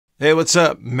Hey, what's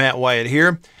up? Matt Wyatt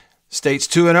here. State's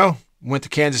 2-0. Went to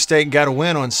Kansas State and got a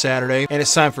win on Saturday. And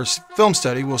it's time for film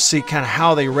study. We'll see kind of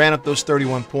how they ran up those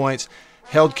 31 points,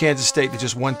 held Kansas State to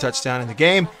just one touchdown in the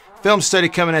game. Film study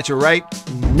coming at you right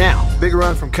now. Big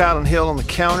run from Kylin Hill on the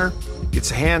counter. Gets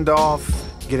a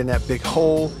handoff, get in that big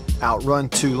hole, outrun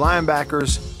two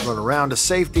linebackers, run around to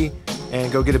safety,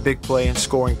 and go get a big play in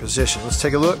scoring position. Let's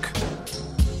take a look.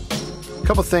 A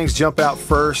couple things jump out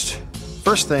first.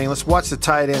 First thing, let's watch the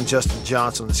tight end Justin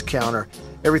Johnson on this counter.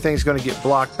 Everything's going to get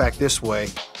blocked back this way.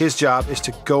 His job is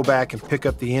to go back and pick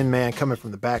up the end man coming from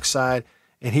the backside,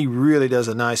 and he really does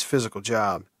a nice physical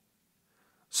job.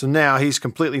 So now he's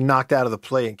completely knocked out of the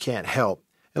play and can't help.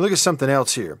 And look at something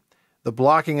else here. The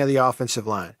blocking of the offensive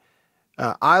line.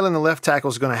 Island, the left tackle,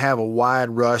 is going to have a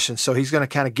wide rush, and so he's going to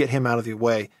kind of get him out of the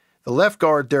way. The left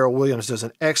guard, Darrell Williams, does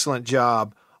an excellent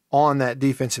job on that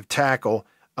defensive tackle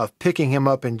of picking him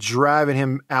up and driving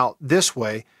him out this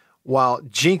way, while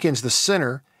Jenkins, the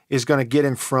center, is going to get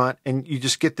in front, and you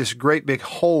just get this great big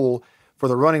hole for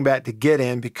the running back to get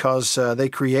in because they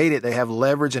create it. They have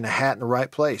leverage and a hat in the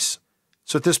right place.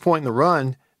 So at this point in the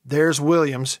run, there's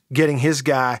Williams getting his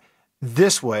guy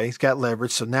this way. He's got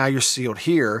leverage, so now you're sealed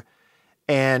here.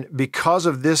 And because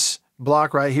of this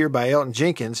block right here by Elton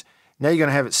Jenkins, now you're going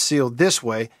to have it sealed this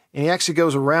way, and he actually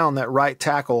goes around that right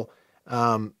tackle,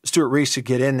 Stuart Reese, to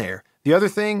get in there. The other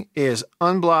thing is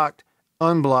unblocked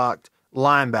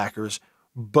linebackers,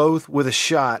 both with a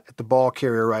shot at the ball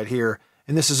carrier right here,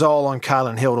 and this is all on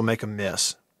Kylin Hill to make a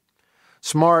miss.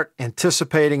 Smart,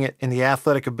 anticipating it, and the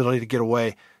athletic ability to get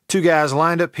away. Two guys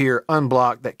lined up here,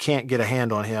 unblocked, that can't get a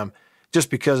hand on him just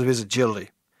because of his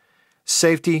agility.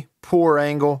 Safety, poor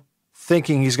angle,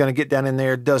 thinking he's going to get down in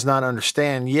there, does not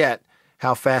understand yet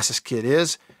how fast this kid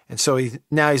is, and so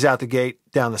now he's out the gate,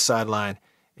 down the sideline,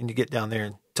 and you get down there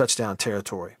in touchdown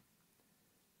territory.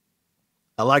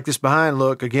 I like this behind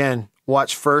look. Again,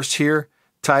 watch first here.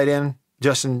 Tight end,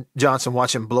 Justin Johnson,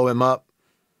 watch him blow him up.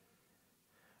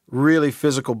 Really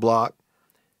physical block.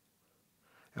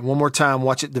 And one more time,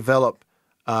 watch it develop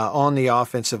on the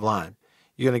offensive line.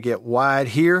 You're going to get wide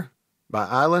here by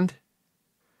Island.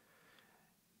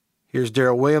 Here's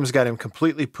Darrell Williams, got him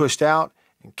completely pushed out.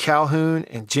 And Calhoun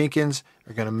and Jenkins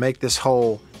are going to make this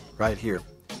hole right here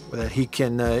that he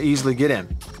can easily get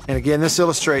in. And again, this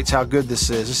illustrates how good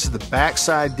this is. This is the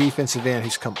backside defensive end.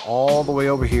 He's come all the way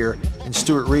over here, and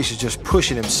Stuart Reese is just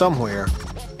pushing him somewhere.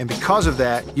 And because of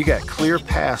that, you got clear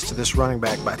pass to this running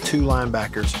back by two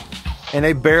linebackers, and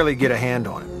they barely get a hand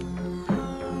on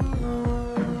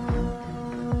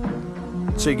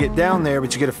it. So you get down there,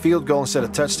 but you get a field goal instead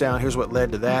of touchdown. Here's what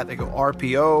led to that. They go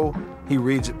RPO. He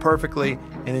reads it perfectly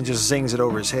and then just zings it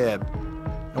over his head.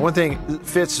 And one thing,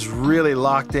 Fitz is really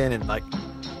locked in and like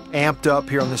amped up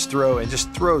here on this throw and just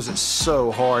throws it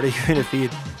so hard. Even if he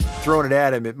had thrown it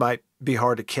at him, it might be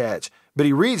hard to catch. But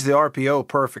he reads the RPO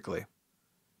perfectly.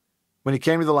 When he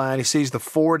came to the line, he sees the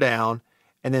 4 down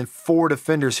and then 4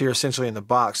 defenders here essentially in the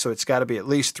box. So it's got to be at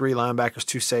least 3 linebackers,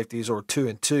 2 safeties, or 2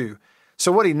 and 2.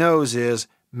 So what he knows is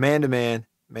man-to-man,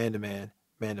 man-to-man,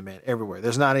 man-to-man everywhere.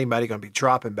 There's not anybody going to be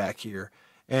dropping back here.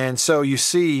 And so you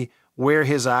see where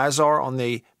his eyes are on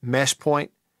the mesh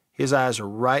point. His eyes are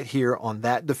right here on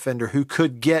that defender who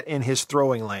could get in his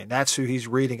throwing lane. That's who he's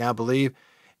reading, I believe.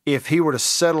 If he were to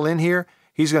settle in here,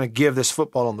 he's going to give this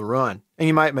football on the run. And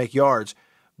he might make yards.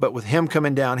 But with him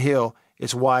coming downhill,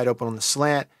 it's wide open on the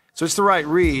slant. So it's the right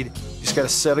read. You just got to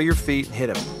settle your feet and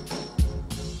hit him.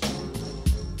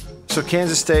 So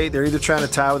Kansas State, they're either trying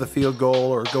to tie with a field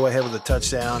goal or go ahead with a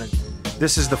touchdown. And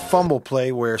this is the fumble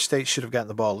play where State should have gotten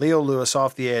the ball. Leo Lewis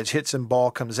off the edge, hits him,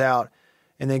 ball comes out,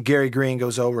 and then Gary Green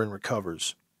goes over and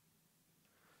recovers.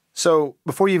 So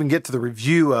before you even get to the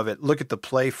review of it, look at the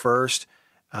play first.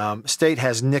 State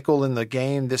has nickel in the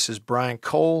game. This is Brian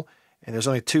Cole, and there's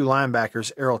only 2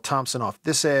 linebackers, Errol Thompson off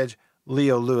this edge,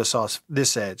 Leo Lewis off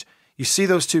this edge. You see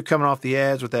those 2 coming off the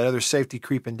edge with that other safety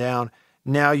creeping down.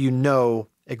 Now you know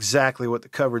exactly what the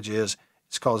coverage is.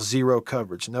 It's called zero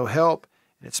coverage. No help,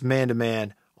 and it's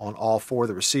man-to-man on all 4 of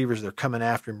the receivers. They're coming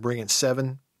after him, bringing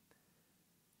 7.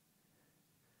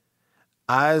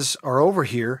 Eyes are over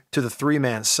here to the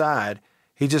 3-man side.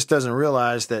 He just doesn't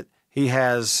realize that he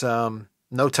has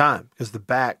no time because the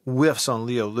back whiffs on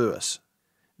Leo Lewis.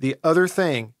 The other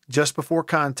thing, just before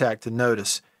contact, to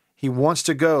notice, he wants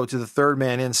to go to the 3rd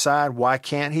man inside. Why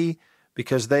can't he?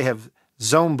 Because they have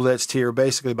zone blitzed here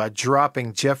basically by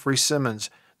dropping Jeffrey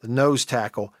Simmons, the nose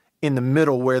tackle, in the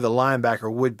middle where the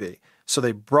linebacker would be. So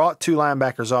they brought 2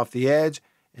 linebackers off the edge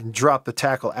and dropped the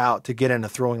tackle out to get in the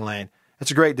throwing lane. That's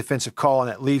a great defensive call,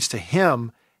 and that leads to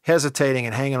him hesitating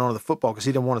and hanging on to the football because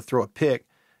he didn't want to throw a pick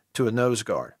to a nose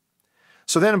guard.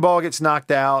 So then the ball gets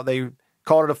knocked out. They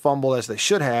called it a fumble, as they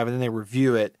should have, and then they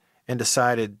review it and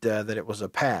decided that it was a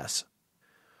pass.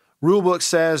 Rulebook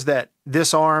says that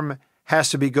this arm has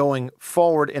to be going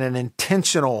forward in an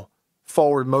intentional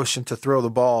forward motion to throw the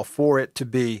ball for it to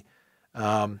be,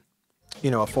 a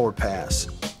forward pass.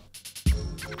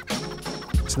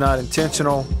 It's not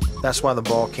intentional. That's why the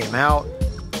ball came out.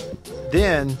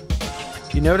 Then,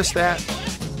 you notice that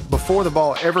before the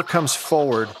ball ever comes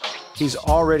forward, he's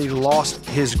already lost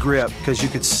his grip because you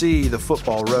could see the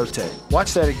football rotate.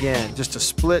 Watch that again, just a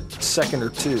split second or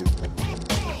two.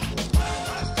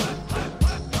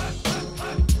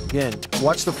 Again,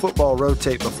 watch the football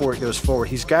rotate before it goes forward.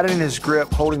 He's got it in his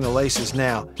grip, holding the laces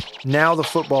now. Now the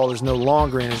football is no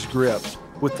longer in his grip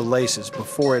with the laces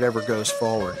before it ever goes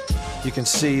forward. You can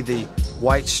see the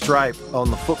white stripe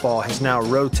on the football has now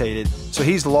rotated, so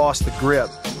he's lost the grip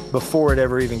before it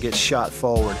ever even gets shot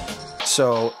forward.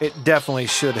 So it definitely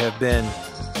should have been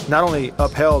not only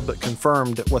upheld, but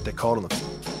confirmed what they called on the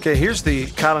field. Okay, here's the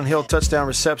Kylin Hill touchdown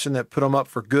reception that put him up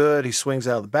for good. He swings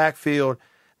out of the backfield,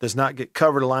 does not get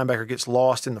covered. A linebacker gets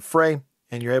lost in the fray,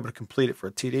 and you're able to complete it for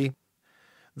a TD.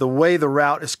 The way the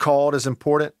route is called is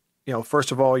important.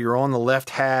 First of all, you're on the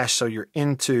left hash, so you're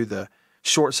into the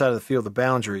short side of the field, the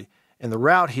boundary. And the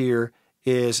route here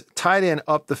is tight end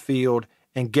up the field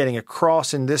and getting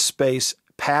across in this space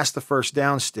past the first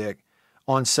down stick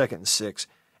on 2nd and 6.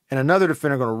 And another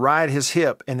defender going to ride his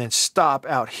hip and then stop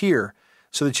out here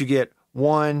so that you get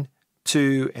 1,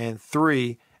 2, and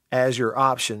 3 as your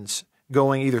options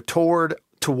going either toward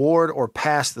or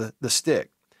past the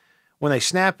stick. When they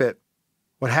snap it,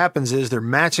 what happens is they're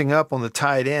matching up on the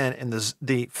tight end, and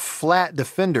the flat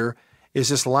defender is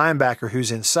this linebacker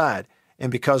who's inside.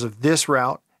 And because of this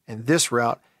route and this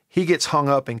route, he gets hung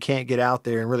up and can't get out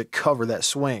there and really cover that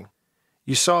swing.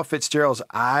 You saw Fitzgerald's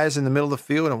eyes in the middle of the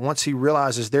field, and once he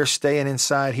realizes they're staying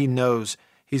inside, he knows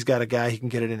he's got a guy he can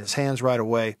get it in his hands right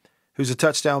away who's a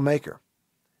touchdown maker.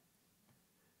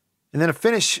 And then a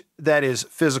finish that is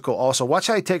physical also. Watch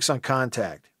how he takes on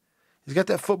contact. He's got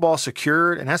that football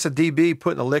secured, and that's a DB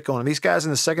putting a lick on him. These guys in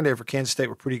the secondary for Kansas State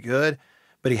were pretty good,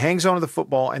 but he hangs onto the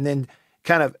football and then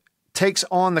kind of takes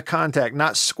on the contact,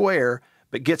 not square,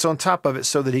 but gets on top of it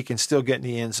so that he can still get in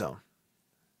the end zone.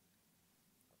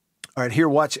 All right, here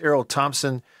watch Errol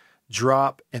Thompson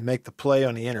drop and make the play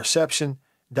on the interception.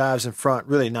 Dives in front,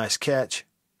 really nice catch.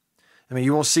 I mean,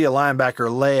 you won't see a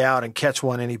linebacker lay out and catch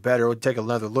one any better. We'll take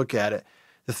another look at it.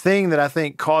 The thing that I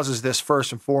think causes this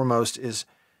first and foremost is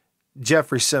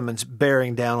Jeffrey Simmons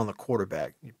bearing down on the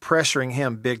quarterback, pressuring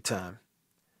him big time.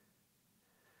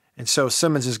 And so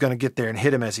Simmons is going to get there and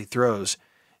hit him as he throws.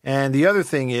 And the other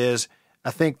thing is,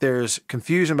 I think there's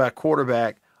confusion by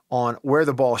quarterback on where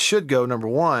the ball should go, number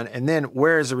one, and then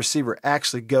where is the receiver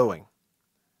actually going.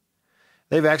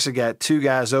 They've actually got two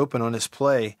guys open on this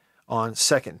play on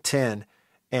 2nd and 10,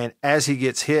 and as he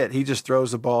gets hit, he just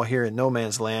throws the ball here in no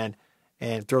man's land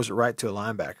and throws it right to a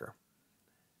linebacker.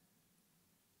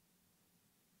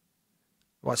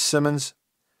 Watch Simmons.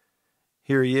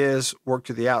 Here he is, work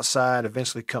to the outside,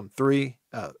 eventually come free,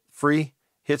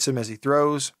 hits him as he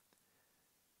throws.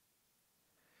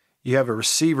 You have a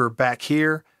receiver back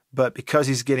here, but because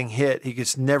he's getting hit, he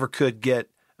never could get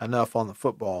enough on the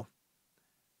football.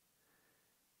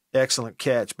 Excellent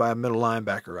catch by a middle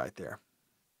linebacker right there.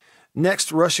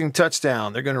 Next rushing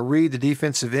touchdown. They're going to read the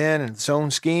defensive end and zone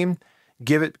scheme,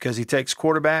 give it because he takes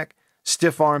quarterback,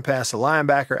 stiff arm pass the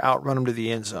linebacker, outrun him to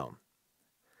the end zone.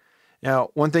 Now,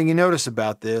 one thing you notice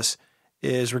about this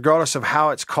is regardless of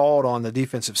how it's called on the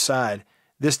defensive side,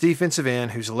 this defensive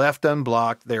end who's left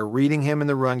unblocked, they're reading him in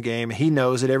the run game. He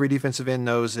knows it. Every defensive end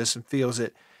knows this and feels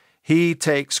it. He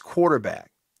takes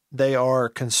quarterback. They are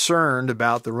concerned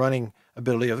about the running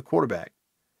ability of the quarterback.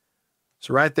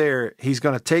 So right there, he's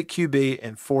going to take QB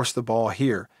and force the ball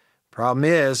here. Problem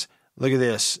is, look at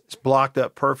this. It's blocked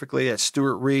up perfectly. That's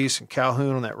Stuart Reese and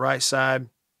Calhoun on that right side.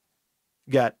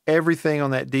 Got everything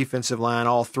on that defensive line,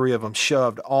 all three of them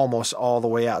shoved almost all the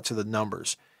way out to the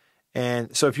numbers.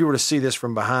 And so if you were to see this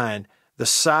from behind, the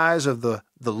size of the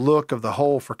look of the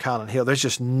hole for Kylin Hill, there's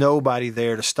just nobody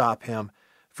there to stop him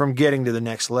from getting to the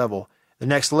next level. The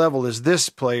next level is this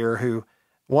player who,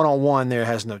 one-on-one there,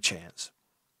 has no chance.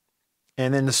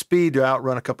 And then the speed to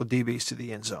outrun a couple of DBs to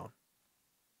the end zone.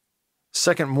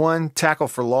 2nd and 1, tackle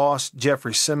for loss,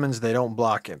 Jeffrey Simmons, they don't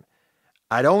block him.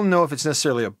 I don't know if it's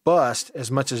necessarily a bust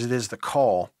as much as it is the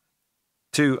call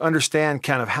to understand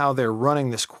kind of how they're running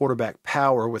this quarterback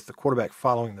power with the quarterback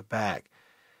following the back.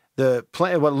 The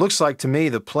plan, what it looks like to me,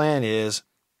 the plan is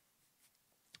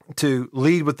to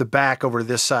lead with the back over to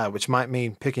this side, which might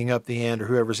mean picking up the end or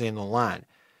whoever's in the line.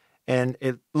 And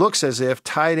it looks as if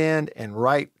tight end and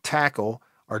right tackle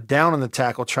are down on the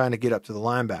tackle trying to get up to the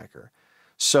linebacker.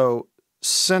 So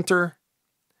center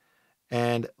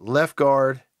and left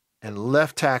guard and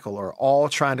left tackle are all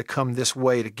trying to come this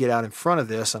way to get out in front of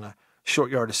this on a short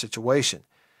yardage situation.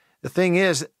 The thing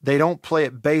is, they don't play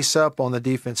it base up on the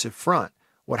defensive front.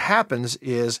 What happens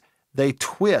is they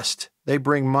twist. They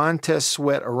bring Montez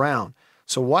Sweat around.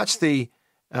 So watch the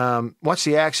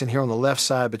action here on the left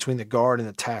side between the guard and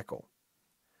the tackle.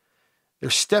 They're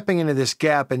stepping into this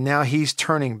gap, and now he's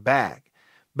turning back.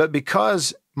 But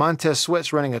because Montez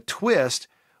Sweat's running a twist,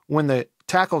 when the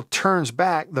tackle turns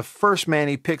back, the first man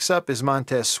he picks up is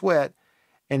Montez Sweat,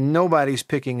 and nobody's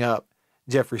picking up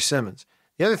Jeffrey Simmons.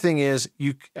 The other thing is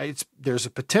there's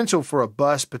a potential for a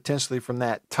bust potentially from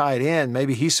that tight end.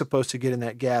 Maybe he's supposed to get in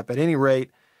that gap. At any rate,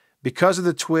 because of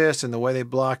the twist and the way they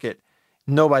block it,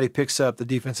 nobody picks up the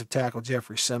defensive tackle,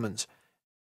 Jeffrey Simmons.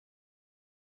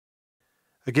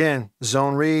 Again,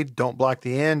 zone read, don't block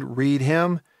the end, read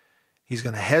him. He's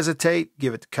going to hesitate,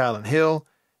 give it to Kylin Hill.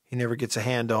 He never gets a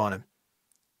hand on him.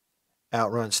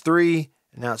 Outruns 3,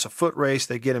 and now it's a foot race.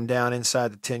 They get him down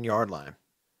inside the 10-yard line.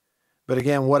 But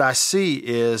again, what I see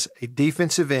is a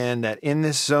defensive end that in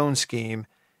this zone scheme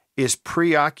is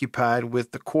preoccupied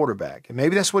with the quarterback. And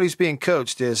maybe that's what he's being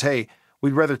coached is, hey,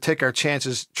 we'd rather take our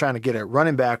chances trying to get a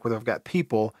running back where I've got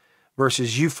people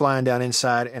versus you flying down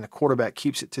inside and a quarterback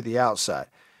keeps it to the outside.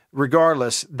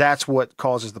 Regardless, that's what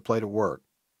causes the play to work.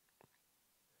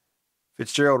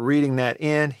 Fitzgerald reading that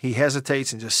in, he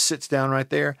hesitates and just sits down right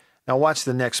there. Now watch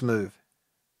the next move.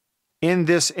 In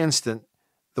this instant,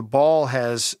 the ball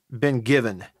has been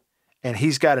given, and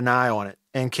he's got an eye on it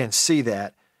and can see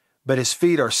that, but his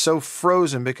feet are so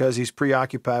frozen because he's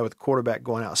preoccupied with the quarterback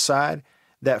going outside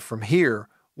that from here,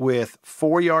 with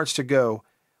 4 yards to go,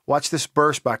 watch this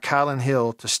burst by Kylin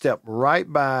Hill to step right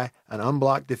by an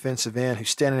unblocked defensive end who's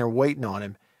standing there waiting on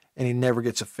him, and he never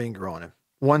gets a finger on him.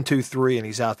 1, 2, 3, and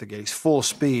he's out the gate. He's full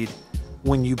speed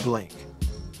when you blink.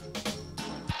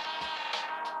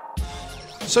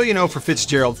 So, for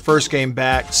Fitzgerald, first game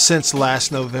back since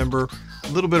last November, a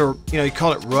little bit of, you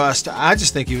call it rust. I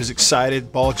just think he was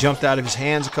excited. Ball jumped out of his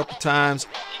hands a couple times.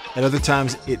 At other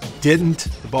times, it didn't.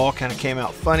 The ball kind of came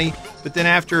out funny. But then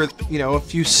after, a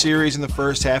few series in the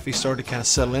first half, he started to kind of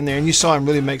settle in there. And you saw him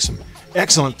really make some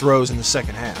excellent throws in the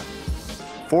second half.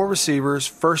 4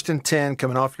 receivers, 1st and 10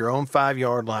 coming off your own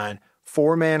 5-yard line.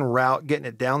 4-man route, getting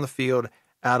it down the field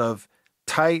out of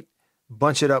tight,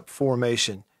 bunch-it-up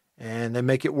formation. And they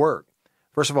make it work.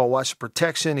 First of all, watch the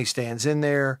protection. He stands in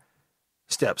there,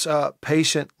 steps up,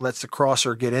 patient, lets the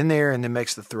crosser get in there, and then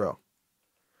makes the throw.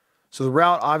 So the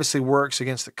route obviously works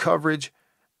against the coverage,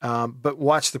 but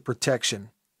watch the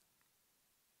protection.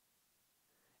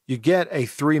 You get a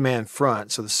 3-man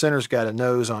front, so the center's got a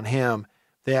nose on him.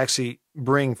 They actually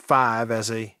bring 5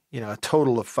 as a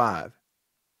total of 5.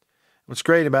 What's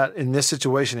great about in this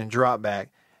situation in drop back,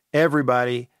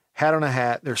 everybody hat on a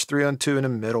hat. There's 3 on 2 in the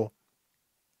middle.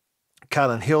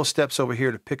 Kylin Hill steps over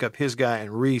here to pick up his guy,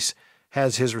 and Reese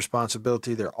has his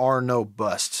responsibility. There are no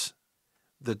busts.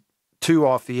 The 2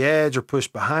 off the edge are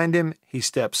pushed behind him. He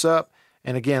steps up,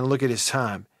 and again, look at his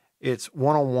time. It's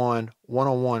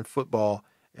one-on-one football,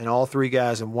 and all 3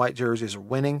 guys in white jerseys are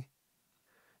winning.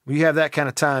 When you have that kind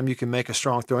of time, you can make a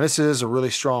strong throw. And this is a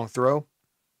really strong throw.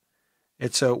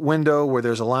 It's a window where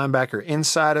there's a linebacker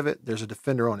inside of it. There's a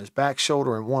defender on his back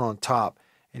shoulder and one on top.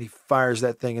 And he fires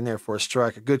that thing in there for a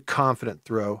strike. A good, confident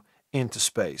throw into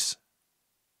space.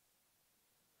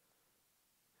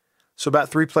 So about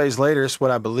 3 plays later, it's what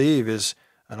I believe is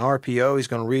an RPO. He's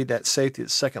going to read that safety at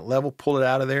the second level, pull it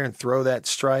out of there, and throw that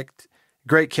strike.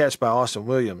 Great catch by Austin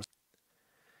Williams.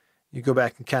 You go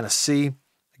back and kind of see,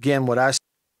 again, what I see.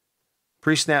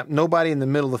 Pre-snap, nobody in the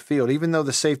middle of the field. Even though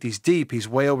the safety's deep, he's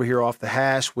way over here off the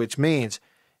hash, which means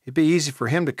it'd be easy for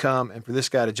him to come and for this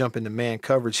guy to jump into man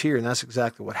coverage here, and that's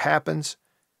exactly what happens.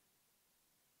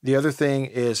 The other thing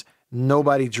is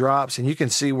nobody drops, and you can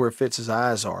see where Fitz's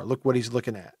eyes are. Look what he's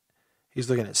looking at. He's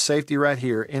looking at safety right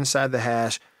here inside the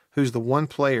hash, who's the one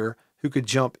player who could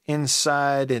jump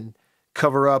inside and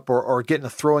cover up or get in the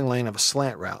throwing lane of a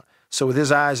slant route. So with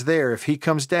his eyes there, if he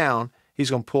comes down, he's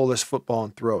going to pull this football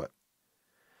and throw it.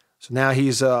 So now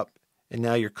he's up, and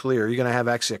now you're clear. You're going to have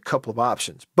actually a couple of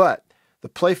options. But the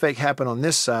play fake happened on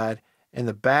this side, and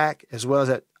the back, as well as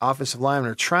that offensive lineman,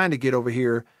 are trying to get over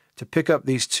here to pick up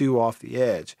these 2 off the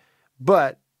edge.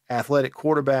 But athletic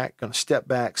quarterback, going to step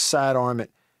back, sidearm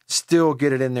it, still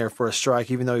get it in there for a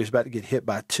strike, even though he was about to get hit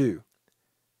by 2.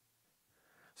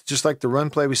 Just like the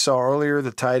run play we saw earlier,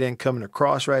 the tight end coming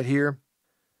across right here.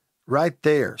 Right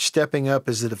there, stepping up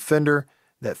as the defender,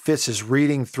 that Fitz is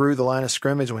reading through the line of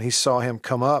scrimmage when he saw him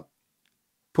come up,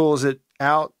 pulls it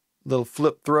out, little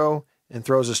flip throw, and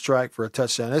throws a strike for a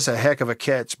touchdown. It's a heck of a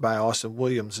catch by Austin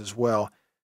Williams as well.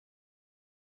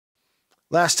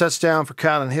 Last touchdown for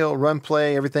Kylin Hill, run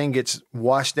play. Everything gets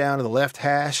washed down to the left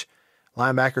hash.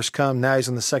 Linebackers come. Now he's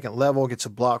on the second level, gets a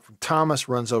block from Thomas,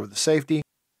 runs over the safety.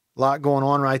 A lot going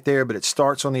on right there, but it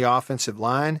starts on the offensive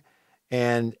line.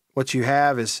 And what you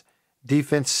have is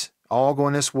defense all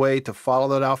going this way to follow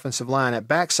that offensive line. That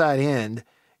backside end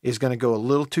is going to go a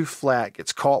little too flat,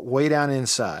 gets caught way down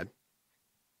inside.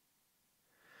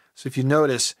 So if you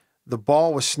notice, the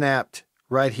ball was snapped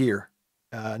right here.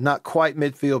 Not quite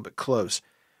midfield, but close.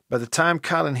 By the time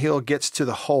Kylin Hill gets to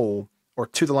the hole or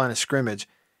to the line of scrimmage,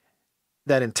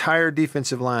 that entire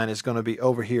defensive line is going to be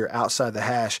over here outside the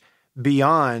hash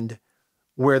beyond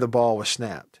where the ball was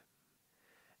snapped.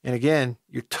 And again,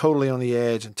 you're totally on the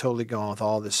edge and totally gone with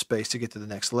all this space to get to the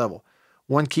next level.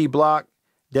 One key block,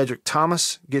 Dedrick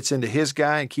Thomas gets into his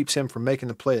guy and keeps him from making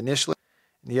the play initially.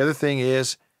 And the other thing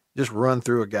is just run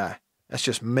through a guy. That's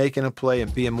just making a play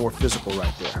and being more physical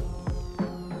right there.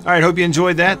 All right, hope you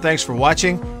enjoyed that. Thanks for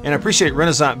watching. And I appreciate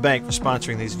Renaissance Bank for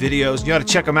sponsoring these videos. You ought to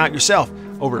check them out yourself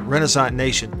over at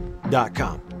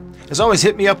RenaissanceNation.com. As always,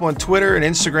 hit me up on Twitter and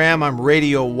Instagram. I'm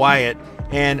Radio Wyatt.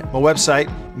 And my website,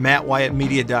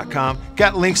 MattWyattMedia.com.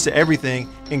 Got links to everything,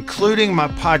 including my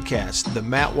podcast, the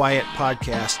Matt Wyatt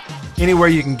Podcast, anywhere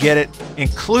you can get it,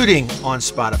 including on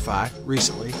Spotify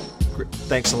recently.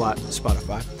 Thanks a lot,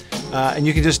 Spotify. And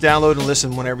you can just download and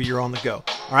listen whenever you're on the go.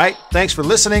 All right, thanks for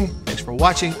listening, thanks for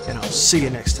watching, and I'll see you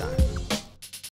next time.